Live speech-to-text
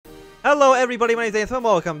Hello everybody, my name is Nathan, and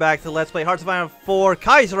welcome back to Let's Play Hearts of Iron 4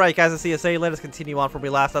 Kaiserreich as a CSA. Let us continue on from where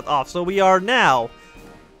we last left off. So we are now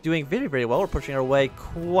doing very, very well. We're pushing our way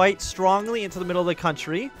quite strongly into the middle of the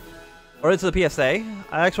country. Or into the PSA.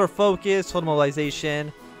 Export focus, total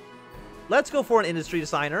mobilization. Let's go for an industry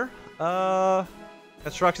designer.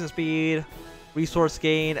 Construction speed, resource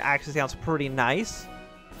gain, actually sounds pretty nice.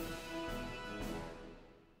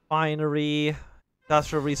 Finery,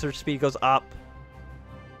 industrial research speed goes up.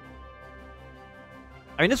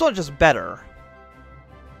 I mean, this one's just better.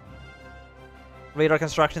 Radar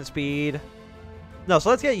construction speed. No,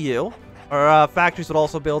 so let's get you. Our factories would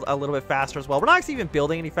also build a little bit faster as well. We're not actually even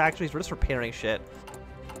building any factories. We're just repairing shit.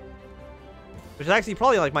 Which is actually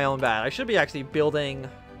probably like my own bad. I should be actually building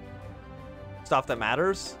stuff that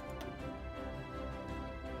matters.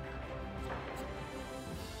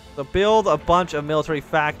 So build a bunch of military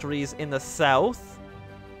factories in the south.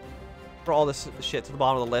 For all this shit to the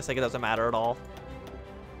bottom of the list. Like, it doesn't matter at all.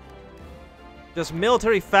 Just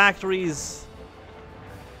military factories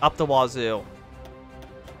up the wazoo.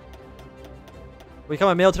 We become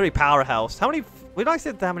a military powerhouse. How many? We don't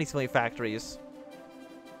actually have that many civilian factories.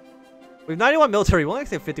 We have 91 military. We only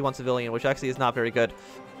actually have 51 civilian, which actually is not very good.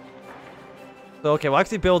 So, okay, we'll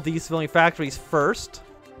actually build these civilian factories first.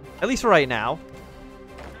 At least for right now.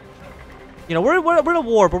 You know, we're in a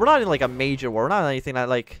war, but we're not in, like, a major war. We're not in anything that,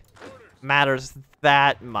 like, matters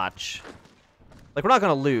that much. Like, we're not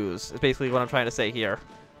going to lose, is basically what I'm trying to say here.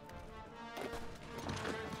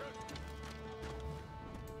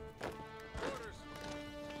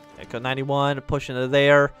 Okay, code 91, push into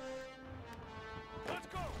there.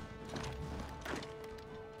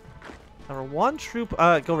 Number one troop,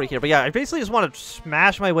 go over here. But yeah, I basically just want to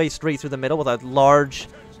smash my way straight through the middle with a large,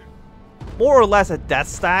 more or less a death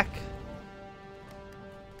stack.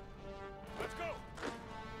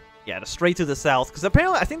 Yeah, just straight to the south. Because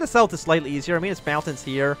apparently, I think the south is slightly easier. I mean, it's mountains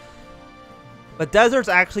here. But deserts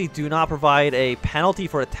actually do not provide a penalty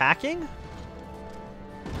for attacking.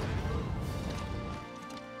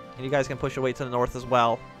 And you guys can push your way to the north as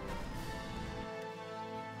well.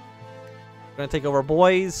 We're going to take over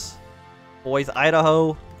Boise. Boise,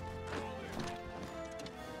 Idaho.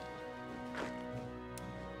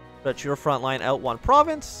 Stretch your front line out one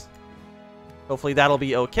province. Hopefully that'll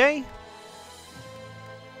be okay.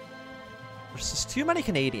 There's just too many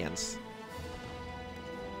Canadians.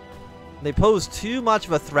 They pose too much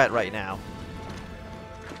of a threat right now.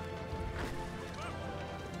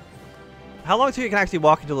 How long till you can actually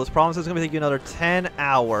walk into those provinces? It's going to take you another 10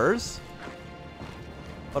 hours.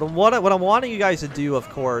 But what I'm wanting you guys to do, of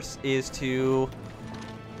course, is to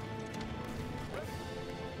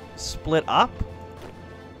split up.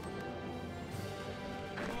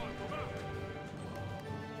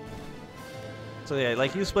 So yeah,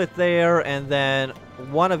 like you split there, and then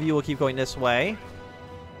one of you will keep going this way.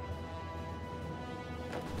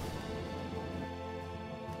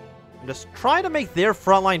 And just try to make their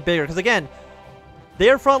front line bigger, because again,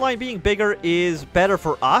 their front line being bigger is better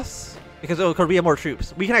for us, because we have more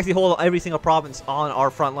troops. We can actually hold every single province on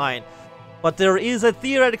our front line. But there is a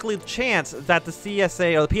theoretical chance that the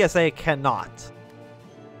CSA or the PSA cannot.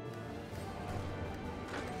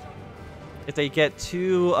 If they get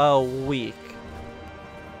too weak.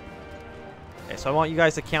 Okay, so I want you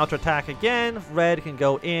guys to counterattack again. Red can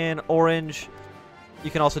go in. Orange, you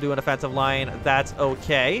can also do an offensive line. That's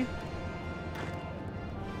okay.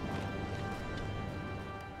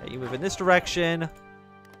 Okay, you move in this direction.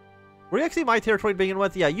 Were you actually my territory to begin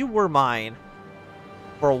with? Yeah, you were mine.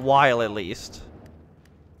 For a while, at least.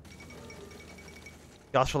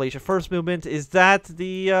 The Australasia First Movement. Is that the,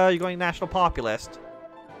 you're going National Populist?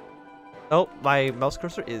 Oh, my mouse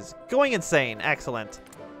cursor is going insane. Excellent.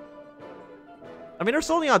 I mean, they're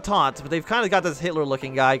still in the Entente, but they've kind of got this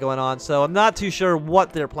Hitler-looking guy going on, so I'm not too sure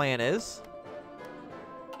what their plan is.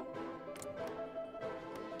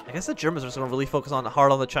 I guess the Germans are just going to really focus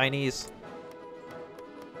hard on the Chinese.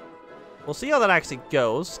 We'll see how that actually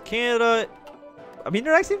goes. Canada, I mean,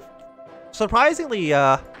 they're actually surprisingly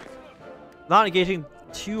not engaging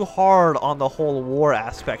too hard on the whole war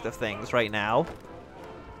aspect of things right now.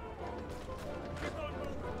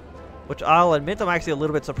 Which I'll admit I'm actually a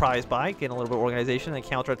little bit surprised by. Getting a little bit of organization and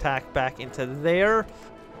counterattack back into there.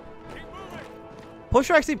 Push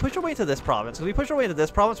your way into this province. If we push our way into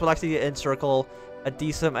this province, we'll actually encircle a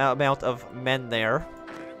decent amount of men there.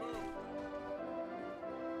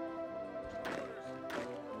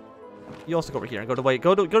 You also go over here and go the way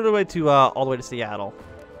to all the way to Seattle.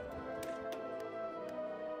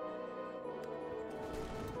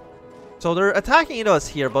 So they're attacking into us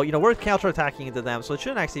here, but, you know, we're counterattacking into them, so it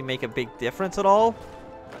shouldn't actually make a big difference at all.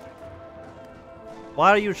 Why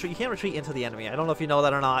are you retreat? You can't retreat into the enemy. I don't know if you know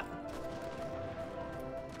that or not.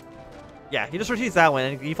 Yeah, he just retreats that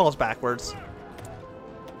way and he falls backwards.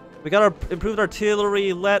 We got our improved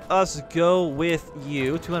artillery. Let us go with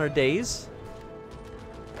you. 200 days.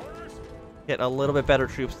 Get a little bit better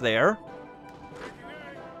troops there.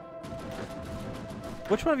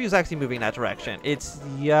 Which one of you is actually moving in that direction? It's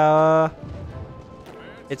you.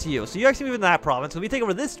 So you actually move in that province. When we take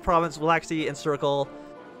over this province, we'll actually encircle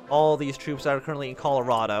all these troops that are currently in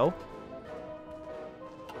Colorado.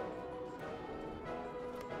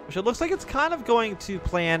 Which it looks like it's kind of going to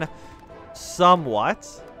plan somewhat.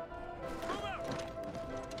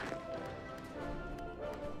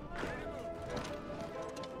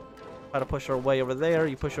 Try to push our way over there.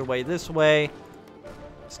 You push your way this way.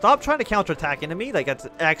 Stop trying to counterattack into me. Like, that's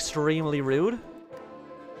extremely rude.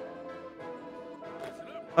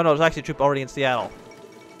 Oh no, there's actually a troop already in Seattle.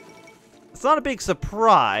 It's not a big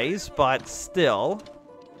surprise, but still.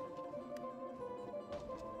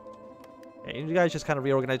 Okay, you guys just kind of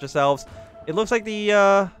reorganize yourselves. It looks like the,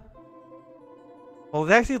 well,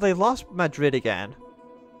 they lost Madrid again.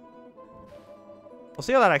 We'll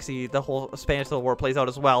see how that actually, the whole Spanish Civil War plays out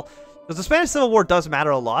as well. Because the Spanish Civil War does matter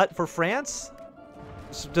a lot for France.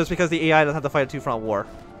 Just because the AI doesn't have to fight a two-front war.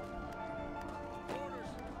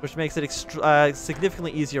 Which makes it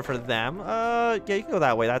significantly easier for them. Yeah, you can go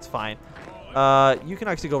that way. That's fine. You can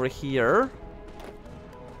actually go over here.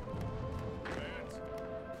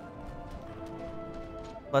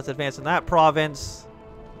 Let's advance in that province.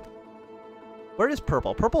 Where is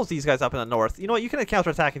purple? Purple's these guys up in the north. You know what? You can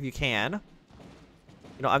counterattack if you can.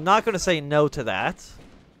 You know, I'm not going to say no to that.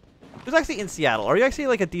 Who's actually in Seattle? Are you actually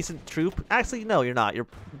like a decent troop? Actually, no, you're not. You're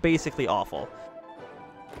basically awful.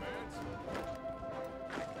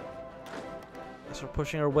 So we're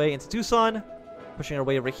pushing our way into Tucson. Pushing our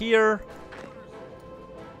way over here.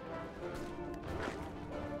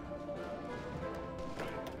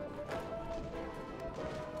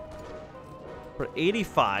 We're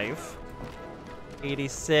 85.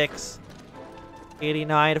 86.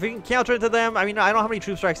 89. If we can counter into them, I mean, I don't know how many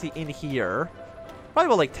troops are actually in here. Probably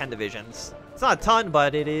about like 10 divisions. It's not a ton,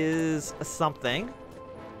 but it is something.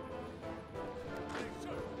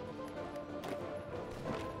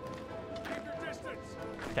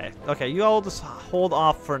 Okay, okay, you all just hold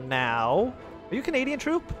off for now. Are you a Canadian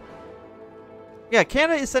troop? Yeah,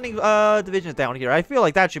 Canada is sending divisions down here. I feel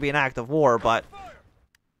like that should be an act of war, but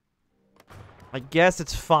I guess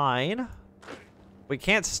it's fine. We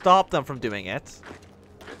can't stop them from doing it.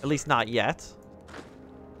 At least not yet.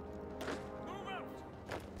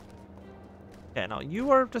 Yeah, no,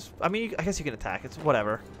 you are just... I mean, I guess you can attack. It's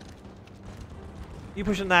whatever. You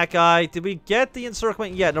pushing that guy. Did we get the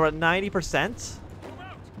encirclement yet? No, we're at 90%.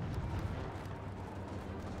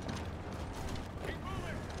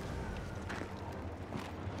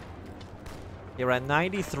 You're at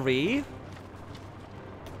 93.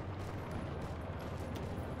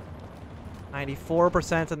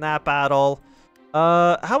 94% in that battle.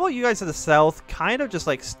 How about you guys to the south? Kind of just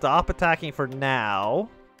like stop attacking for now.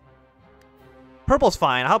 Purple's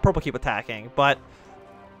fine. I'll have purple keep attacking, but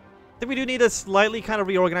I think we do need to slightly kind of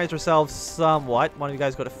reorganize ourselves somewhat. One of you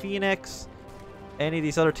guys go to Phoenix. Any of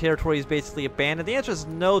these other territories basically abandoned. The answer is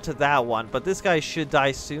no to that one, but this guy should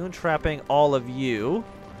die soon, trapping all of you.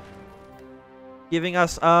 Giving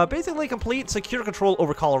us basically complete secure control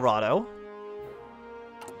over Colorado.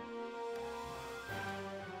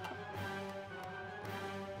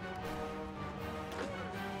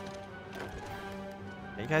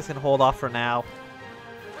 You guys can hold off for now.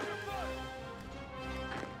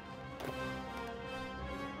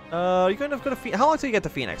 You're going to go to Phoenix. How long till you get to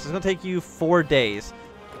Phoenix? It's going to take you 4 days.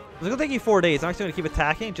 It's going to take you 4 days. I'm actually going to keep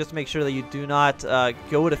attacking just to make sure that you do not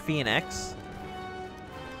go to Phoenix.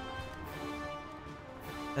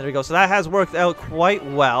 There we go. So that has worked out quite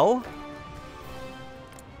well.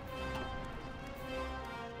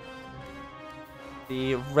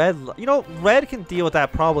 The red... You know, red can deal with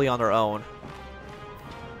that probably on their own.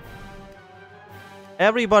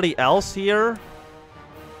 Everybody else here,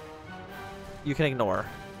 you can ignore.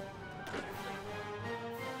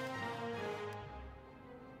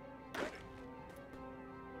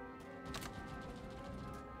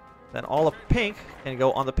 Then all of pink can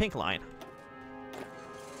go on the pink line.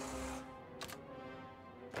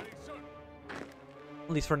 At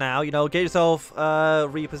least for now, you know, get yourself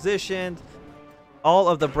repositioned. All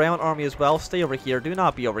of the brown army as well. Stay over here. Do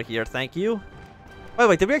not be over here. Thank you.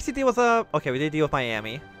 Wait, did we actually deal with okay, we did deal with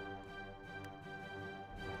Miami.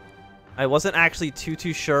 I wasn't actually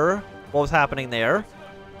too sure what was happening there.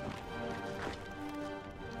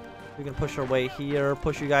 We can push our way here,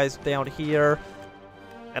 push you guys down here.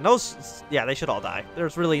 And those, yeah, they should all die.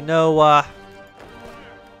 There's really no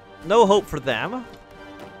hope for them.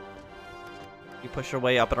 You push your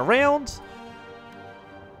way up and around.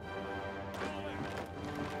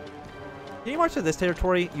 Can you march to this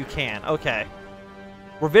territory? You can. Okay.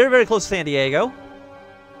 We're very, very close to San Diego.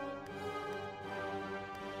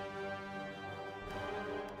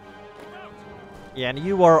 Yeah, and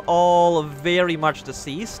you are all very much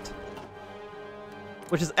deceased.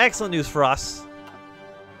 Which is excellent news for us.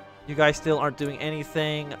 You guys still aren't doing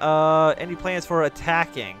anything. Any plans for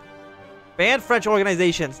attacking? Ban French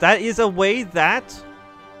organizations. That is a way that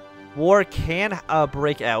war can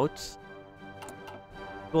break out.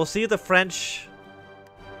 We'll see if the French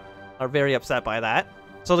are very upset by that.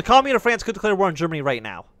 So the Commune of France could declare war on Germany right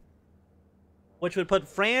now. Which would put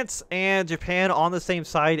France and Japan on the same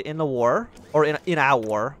side in the war. Or in our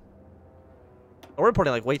war. We're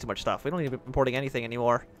importing like way too much stuff. We don't need to be importing anything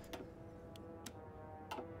anymore.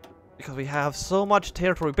 Because we have so much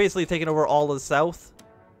territory. Basically taking over all of the south.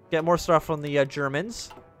 Get more stuff from the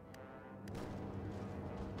Germans.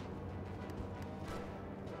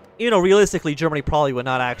 You know, realistically, Germany probably would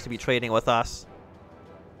not actually be trading with us.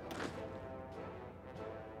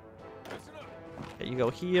 Okay, you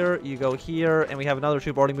go here, and we have another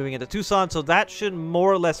troop already moving into Tucson, so that should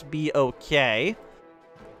more or less be okay.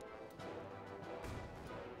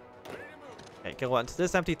 Okay, go on to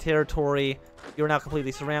this empty territory. You're now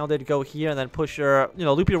completely surrounded. Go here, and then push your, you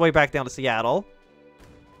know, loop your way back down to Seattle.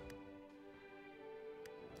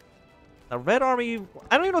 The Red Army,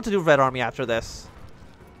 I don't even know what to do with Red Army after this.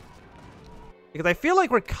 Because I feel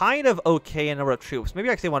like we're kind of okay in number of troops. Maybe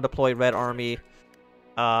I actually want to deploy Red Army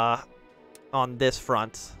on this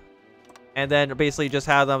front. And then basically just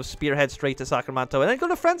have them spearhead straight to Sacramento. And then go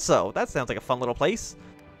to Frenso. That sounds like a fun little place.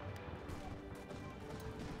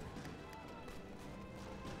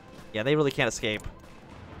 Yeah, they really can't escape.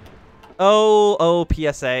 Oh,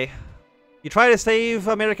 PSA. You try to save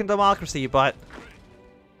American democracy, but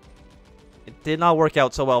it did not work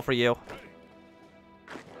out so well for you.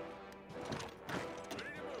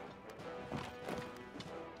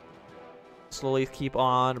 Slowly keep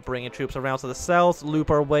on bringing troops around to the south.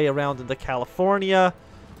 Loop our way around into California.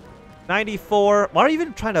 94. Why are you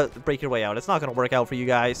even trying to break your way out? It's not going to work out for you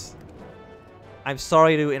guys. I'm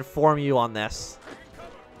sorry to inform you on this.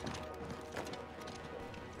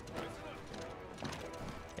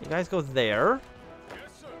 You guys go there.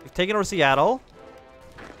 We've taken over Seattle.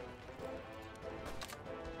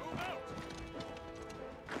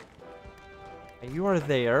 And you are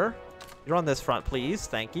there. You're on this front, please.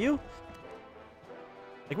 Thank you.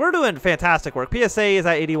 Like, we're doing fantastic work. PSA is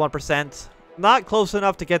at 81%. Not close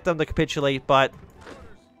enough to get them to capitulate, but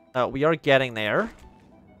we are getting there.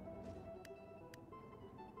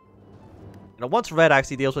 You know, once Red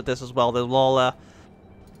actually deals with this as well, they'll all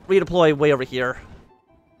redeploy way over here.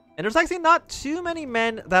 And there's actually not too many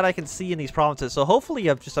men that I can see in these provinces, so hopefully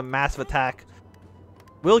just a massive attack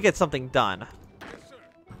will get something done.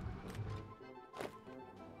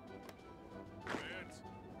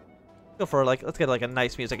 Go for, like, let's get like a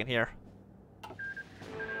nice music in here.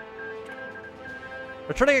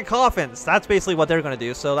 Returning in coffins. That's basically what they're going to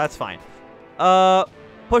do, so that's fine.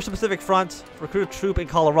 Push the Pacific Front. Recruit a troop in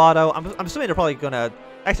Colorado. I'm assuming they're probably going to...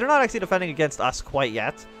 Actually, they're not actually defending against us quite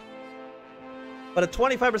yet. But a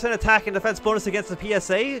 25% attack and defense bonus against the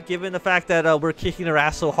PSA, given the fact that we're kicking their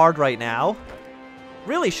ass so hard right now.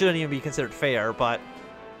 Really shouldn't even be considered fair, but...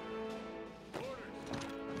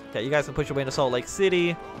 Okay, you guys can push your way into Salt Lake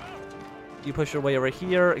City. You push your way over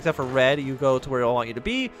here, except for Red. You go to where I want you to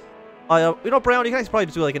be. You know, Brown, you guys probably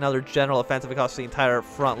just do like another general offensive across the entire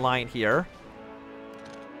front line here.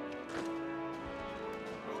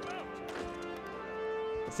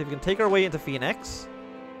 Let's see if we can take our way into Phoenix.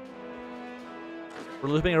 We're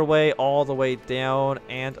looping our way all the way down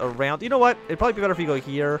and around. You know what? It'd probably be better if you go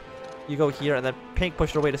here. You go here, and then Pink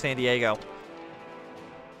pushed our way to San Diego.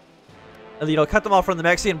 And, you know, cut them off from the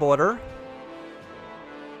Mexican border.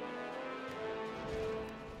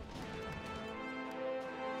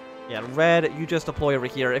 Yeah, Red, you just deploy over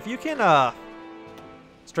here. If you can,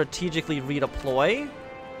 strategically redeploy...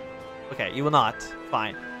 Okay, you will not.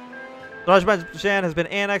 Fine. Azerbaijan has been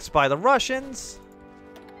annexed by the Russians.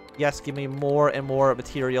 Yes, give me more and more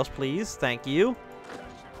materials, please. Thank you.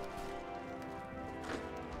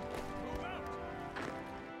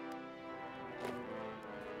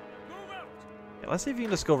 Okay, let's see if you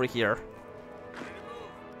can just go over here.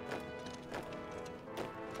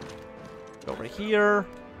 Go over here.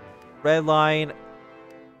 Red line.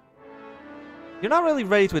 You're not really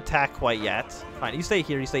ready to attack quite yet. Fine, you stay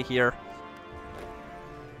here, you stay here.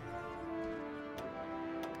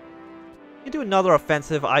 me do another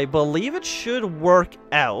offensive. I believe it should work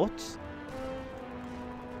out.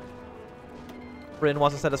 Britain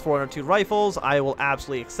wants to send us 402 rifles. I will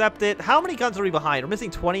absolutely accept it. How many guns are we behind? We're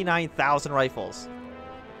missing 29,000 rifles.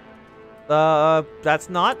 That's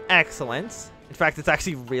not excellent. In fact, it's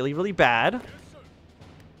actually really, really bad.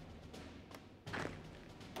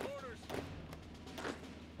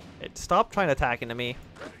 Stop trying to attack into me.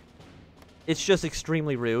 It's just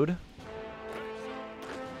extremely rude.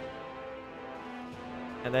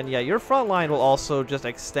 And then, yeah, your front line will also just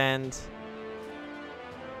extend.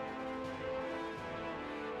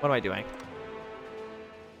 What am I doing?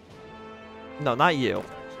 No, not you.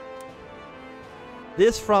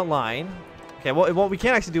 This front line. Okay, well, we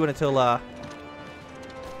can't actually do it until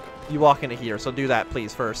you walk into here. So do that,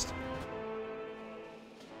 please, first.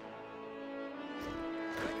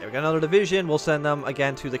 Okay, we got another division. We'll send them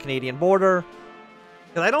again to the Canadian border.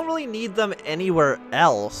 Because I don't really need them anywhere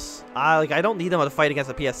else. I don't need them to fight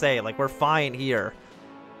against the PSA. Like, we're fine here.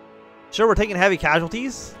 Sure, we're taking heavy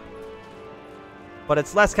casualties. But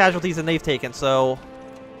it's less casualties than they've taken, so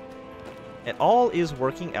it all is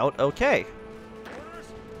working out okay.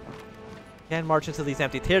 Can march into these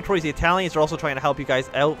empty territories. The Italians are also trying to help you guys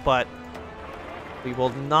out, but we will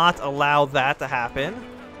not allow that to happen.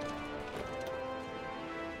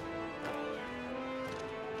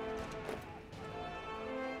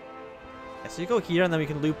 Yeah, so you go here, and then we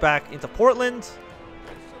can loop back into Portland.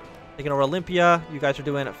 Taking over Olympia. You guys are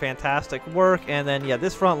doing fantastic work. And then, yeah,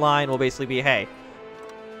 this front line will basically be, hey,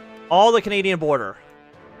 all the Canadian border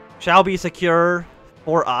shall be secure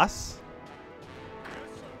for us.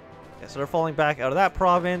 Okay, so they're falling back out of that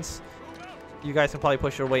province. You guys can probably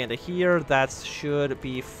push your way into here. That should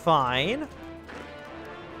be fine.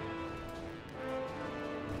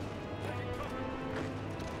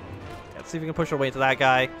 Let's see if we can push our way into that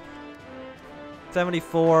guy.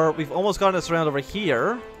 74. We've almost gotten us around over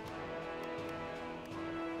here.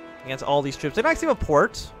 Against all these troops. They don't actually have a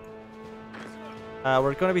port.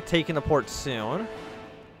 We're going to be taking the port soon.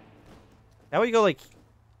 Now we go like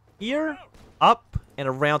here, up, and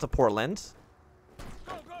around to Portland.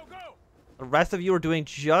 Go, go, go. The rest of you are doing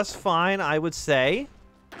just fine, I would say.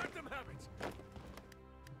 Let them have it.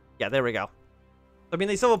 Yeah, there we go. I mean,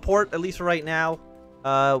 they still have a port, at least for right now.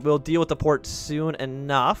 We'll deal with the port soon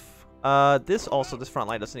enough. This front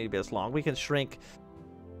line doesn't need to be as long. We can shrink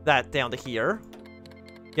that down to here.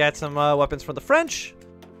 Get some weapons from the French.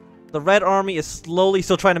 The Red Army is slowly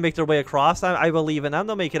still trying to make their way across. I believe in them.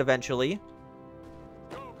 They'll make it eventually.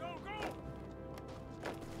 Go, go, go.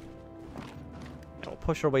 We'll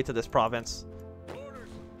push our way to this province. Orders.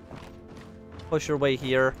 Push your way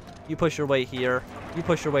here. You push your way here. You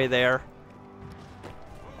push your way there.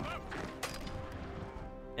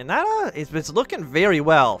 And that it's looking very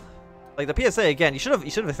well. Like the PSA again. You should have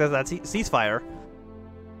accepted that ceasefire.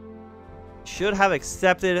 Should have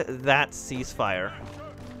accepted that ceasefire.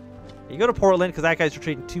 You go to Portland, because that guy's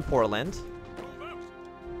retreating to Portland.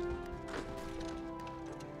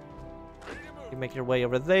 You make your way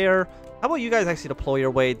over there. How about you guys actually deploy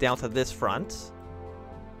your way down to this front?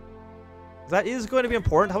 That is going to be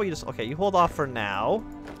important. How about you just... Okay, you hold off for now.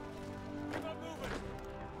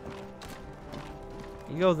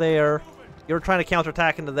 You go there. You're trying to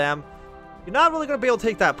counterattack into them. You're not really going to be able to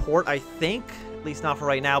take that port, I think. At least not for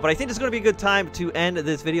right now. But I think this is going to be a good time to end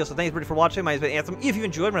this video. So thanks everybody for watching. My name has been Anthem. If you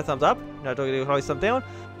enjoyed, give me a thumbs up. If you don't, always thumbs down. If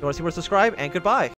you want to see more, subscribe. And goodbye.